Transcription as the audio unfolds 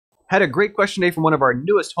Had a great question today from one of our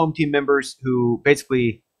newest home team members who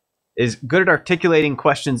basically is good at articulating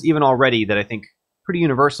questions even already that I think pretty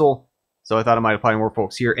universal. So I thought I might apply to more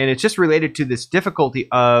folks here. And it's just related to this difficulty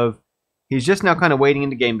of he's just now kind of wading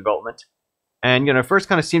into game development. And, first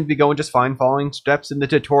kind of seemed to be going just fine, following steps in the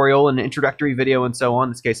tutorial and introductory video and so on.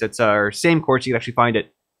 In this case, it's our same course you can actually find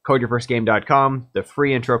at codeyourfirstgame.com. The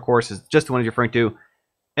free intro course is just the one he's referring to.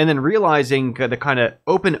 And then realizing the kind of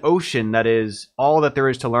open ocean that is all that there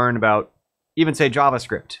is to learn about, even say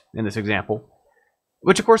JavaScript in this example.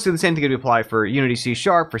 Which of course is the same thing to apply for Unity C#,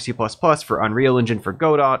 for C++, for Unreal Engine, for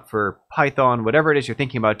Godot, for Python, whatever it is you're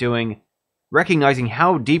thinking about doing. Recognizing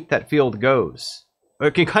how deep that field goes.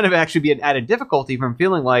 It can kind of actually be an added difficulty from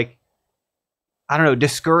feeling like, I don't know,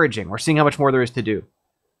 discouraging or seeing how much more there is to do.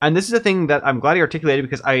 And this is a thing that I'm glad he articulated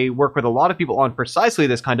because I work with a lot of people on precisely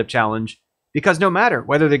this kind of challenge. Because no matter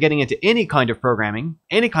whether they're getting into any kind of programming,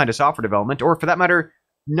 any kind of software development, or for that matter,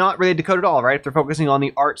 not related to code at all, right? If they're focusing on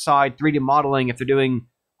the art side, 3D modeling, if they're doing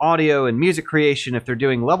audio and music creation, if they're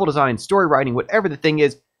doing level design, story writing, whatever the thing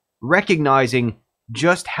is, recognizing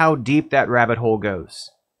just how deep that rabbit hole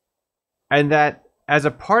goes. And that, as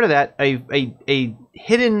a part of that, a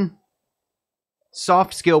hidden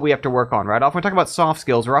soft skill we have to work on, right? Often when we talk about soft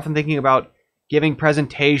skills, we're often thinking about giving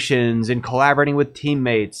presentations and collaborating with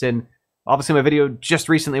teammates. And obviously my video just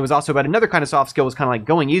recently was also about another kind of soft skill, was kind of like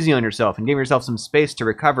going easy on yourself and giving yourself some space to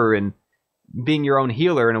recover and being your own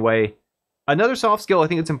healer in a way. Another soft skill I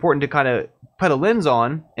think it's important to kind of put a lens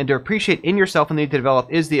on and to appreciate in yourself and need to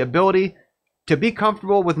develop is the ability to be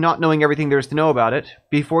comfortable with not knowing everything there is to know about it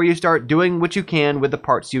before you start doing what you can with the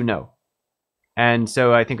parts you know. And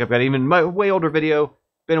so I think I've got even my way older video,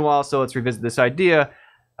 been a while, so let's revisit this idea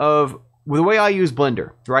of the way I use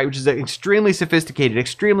Blender, right, which is an extremely sophisticated,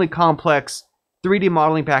 extremely complex 3D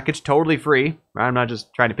modeling package, totally free. I'm not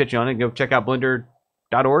just trying to pitch you on it. Go check out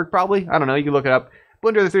blender.org probably. I don't know, you can look it up.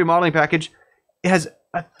 Blender, the 3D modeling package, it has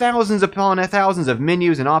thousands upon thousands of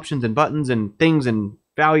menus and options and buttons and things and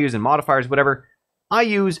values and modifiers, whatever. I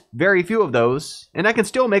use very few of those, and I can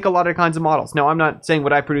still make a lot of kinds of models. Now, I'm not saying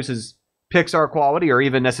what I produce is Pixar quality or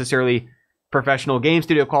even necessarily professional game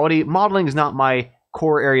studio quality. Modeling is not my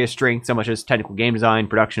core area of strength so much as technical game design,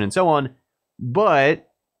 production, and so on. But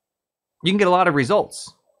you can get a lot of results,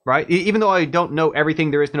 right? Even though I don't know everything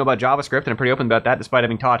there is to know about JavaScript, and I'm pretty open about that, despite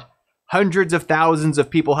having taught hundreds of thousands of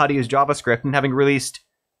people how to use JavaScript and having released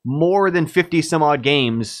more than 50 some odd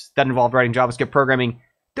games that involve writing JavaScript programming,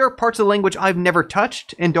 there are parts of the language I've never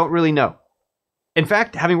touched and don't really know. In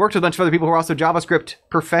fact, having worked with a bunch of other people who are also JavaScript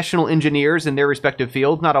professional engineers in their respective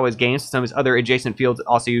fields, not always games, sometimes other adjacent fields that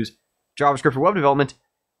also use JavaScript for web development,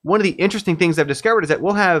 one of the interesting things I've discovered is that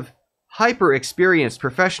we'll have hyper-experienced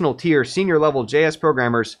professional tier, senior level JS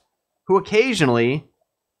programmers who occasionally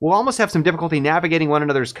will almost have some difficulty navigating one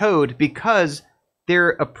another's code because their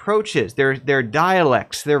approaches, their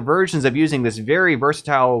dialects, their versions of using this very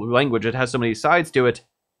versatile language that has so many sides to it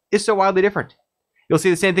is so wildly different. You'll see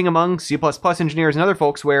the same thing among C++ engineers and other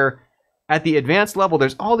folks where at the advanced level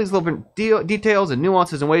there's all these little details and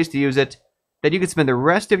nuances and ways to use it that you could spend the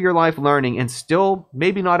rest of your life learning and still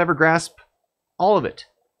maybe not ever grasp all of it.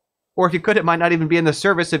 Or if you could, it might not even be in the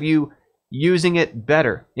service of you using it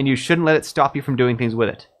better, and you shouldn't let it stop you from doing things with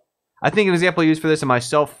it. I think an example I use for this in my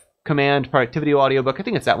self-command productivity audiobook, I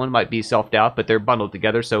think it's that one, might be self-doubt, but they're bundled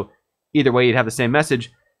together, so either way you'd have the same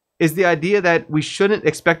message, is the idea that we shouldn't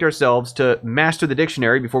expect ourselves to master the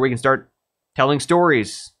dictionary before we can start telling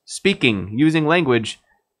stories, speaking, using language.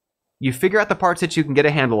 You figure out the parts that you can get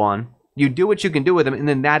a handle on, you do what you can do with them, and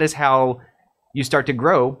then that is how you start to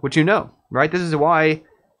grow what you know, right? This is why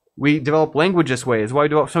we develop language this way. It's why we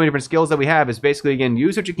develop so many different skills that we have, is basically, again,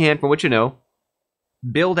 use what you can from what you know,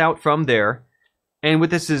 build out from there, and what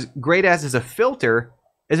this is great as a filter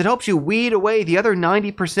is it helps you weed away the other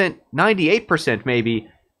 90%, 98% maybe,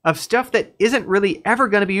 of stuff that isn't really ever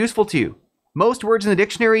going to be useful to you. Most words in the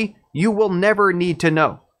dictionary you will never need to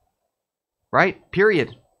know, right?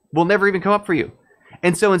 Period. Will never even come up for you.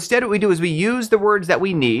 And so instead what we do is we use the words that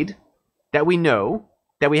we need, that we know,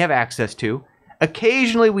 that we have access to.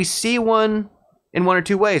 Occasionally we see one in one or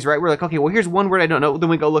two ways, right? We're like, okay, well, here's one word I don't know. Then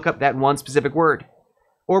we go look up that one specific word.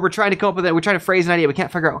 Or we're trying to come up with it. We're trying to phrase an idea. We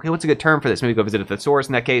can't figure out, okay, what's a good term for this? Maybe go visit a thesaurus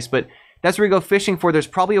in that case. But that's where we go fishing for. There's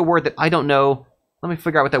probably a word that I don't know. Let me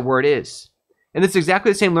figure out what that word is. And it's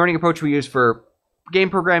exactly the same learning approach we use for game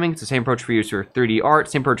programming. It's the same approach we use for 3D art.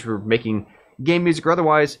 Same approach for making game music or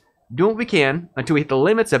otherwise. Do what we can until we hit the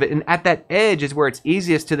limits of it, and at that edge is where it's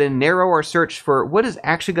easiest to then narrow our search for what is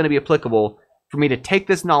actually going to be applicable for me to take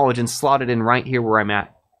this knowledge and slot it in right here where I'm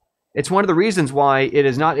at. It's one of the reasons why it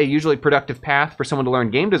is not a usually productive path for someone to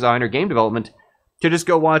learn game design or game development to just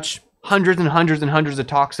go watch hundreds and hundreds and hundreds of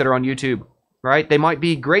talks that are on YouTube, right? They might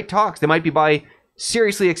be great talks. They might be by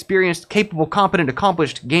seriously experienced, capable, competent,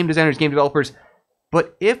 accomplished game designers, game developers.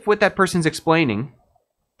 But if what that person's explaining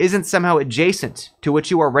isn't somehow adjacent to what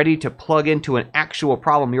you are ready to plug into an actual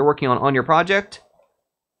problem you're working on your project,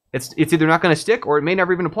 it's either not going to stick or it may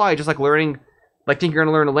never even apply, just like learning, like thinking you're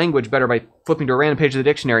going to learn a language better by flipping to a random page of the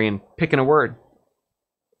dictionary and picking a word.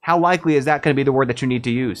 How likely is that going to be the word that you need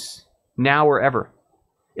to use, now or ever?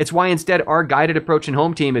 It's why instead our guided approach in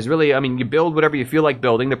Home Team is really, I mean, you build whatever you feel like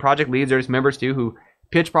building. The project leads are just members too who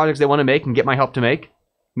pitch projects they want to make and get my help to make.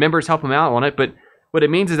 Members help them out on it, but what it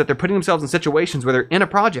means is that they're putting themselves in situations where they're in a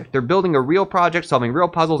project. They're building a real project, solving real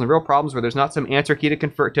puzzles and real problems where there's not some answer key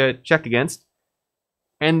to check against.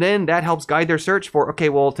 And then that helps guide their search for, okay,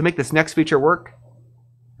 well, to make this next feature work,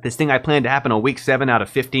 this thing I planned to happen on week 7 out of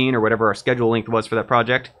 15 or whatever our schedule length was for that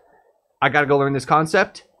project, I got to go learn this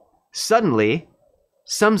concept. Suddenly,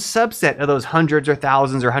 some subset of those hundreds or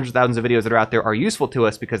thousands or hundreds of thousands of videos that are out there are useful to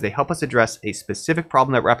us because they help us address a specific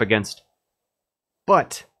problem that we're up against.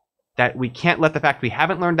 But that we can't let the fact we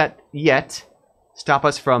haven't learned that yet stop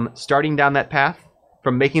us from starting down that path,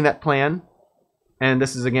 from making that plan. And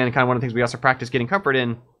this is, again, kind of one of the things we also practice getting comfort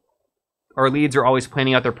in. Our leads are always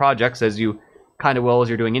planning out their projects, as you kind of will as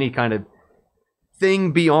you're doing any kind of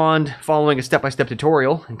thing beyond following a step-by-step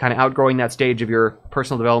tutorial and kind of outgrowing that stage of your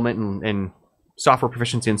personal development and software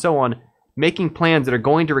proficiency and so on, making plans that are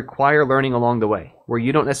going to require learning along the way, where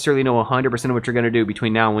you don't necessarily know 100% of what you're going to do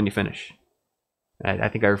between now and when you finish. I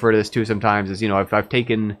think I refer to this too sometimes as, you know, I've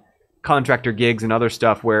taken contractor gigs and other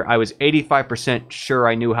stuff where I was 85% sure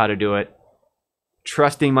I knew how to do it,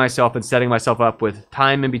 trusting myself and setting myself up with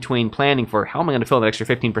time in between planning for how am I going to fill that extra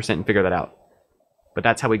 15% and figure that out. But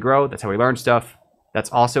that's how we grow. That's how we learn stuff.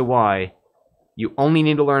 That's also why you only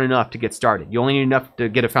need to learn enough to get started. You only need enough to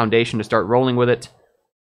get a foundation to start rolling with it.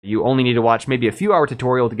 You only need to watch maybe a few hour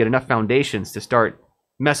tutorial to get enough foundations to start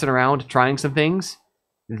messing around, trying some things.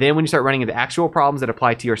 Then when you start running into actual problems that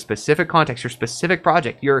apply to your specific context, your specific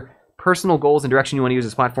project, your personal goals and direction you want to use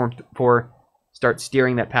this platform for, start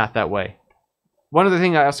steering that path that way. One other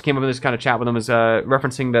thing I also came up with this kind of chat with them is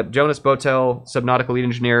referencing that Jonas Botel, Subnautica lead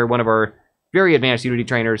engineer, one of our very advanced Unity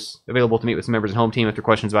trainers, available to meet with some members of Home Team after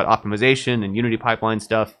questions about optimization and Unity pipeline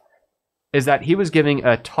stuff, is that he was giving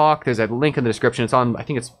a talk. There's a link in the description. It's on, I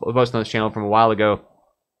think it's posted on this channel from a while ago,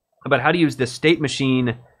 about how to use the state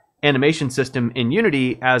machine animation system in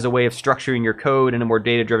Unity as a way of structuring your code in a more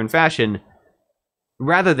data-driven fashion,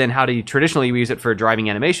 rather than how to traditionally use it for driving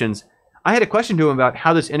animations. I had a question to him about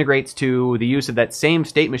how this integrates to the use of that same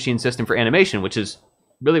state machine system for animation, which is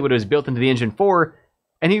really what it was built into the engine for.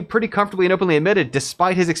 And he pretty comfortably and openly admitted,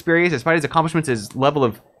 despite his experience, despite his accomplishments, his level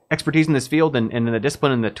of expertise in this field and in the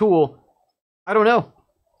discipline and the tool, I don't know,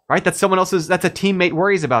 right? That's someone else's, that's a teammate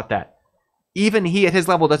worries about that. Even he at his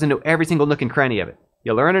level doesn't know every single nook and cranny of it.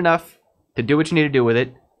 You learn enough to do what you need to do with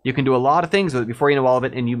it. You can do a lot of things with it before you know all of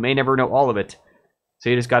it, and you may never know all of it.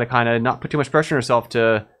 So you just got to kind of not put too much pressure on yourself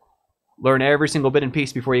to learn every single bit and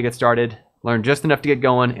piece before you get started. Learn just enough to get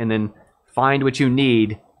going, and then find what you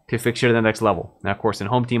need to fix you to the next level. Now, of course, in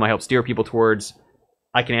Home Team, I help steer people towards,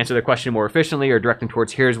 I can answer their question more efficiently, or direct them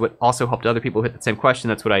towards, here's what also helped other people hit the same question.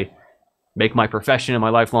 That's what I make my profession and my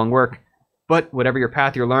lifelong work. But whatever your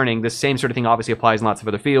path you're learning, this same sort of thing obviously applies in lots of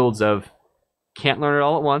other fields of, can't learn it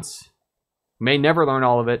all at once, may never learn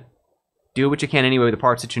all of it, do what you can anyway with the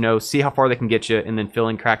parts that you know, see how far they can get you, and then fill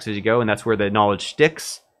in cracks as you go, and that's where the knowledge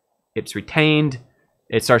sticks. It's retained.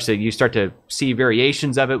 It starts to, you start to see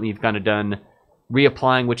variations of it when you've kind of done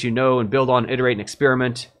reapplying what you know and build on, iterate, and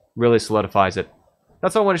experiment. Really solidifies it.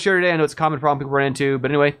 That's all I want to share today. I know it's a common problem people run into,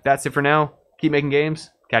 but anyway, that's it for now. Keep making games.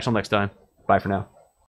 Catch you next time. Bye for now.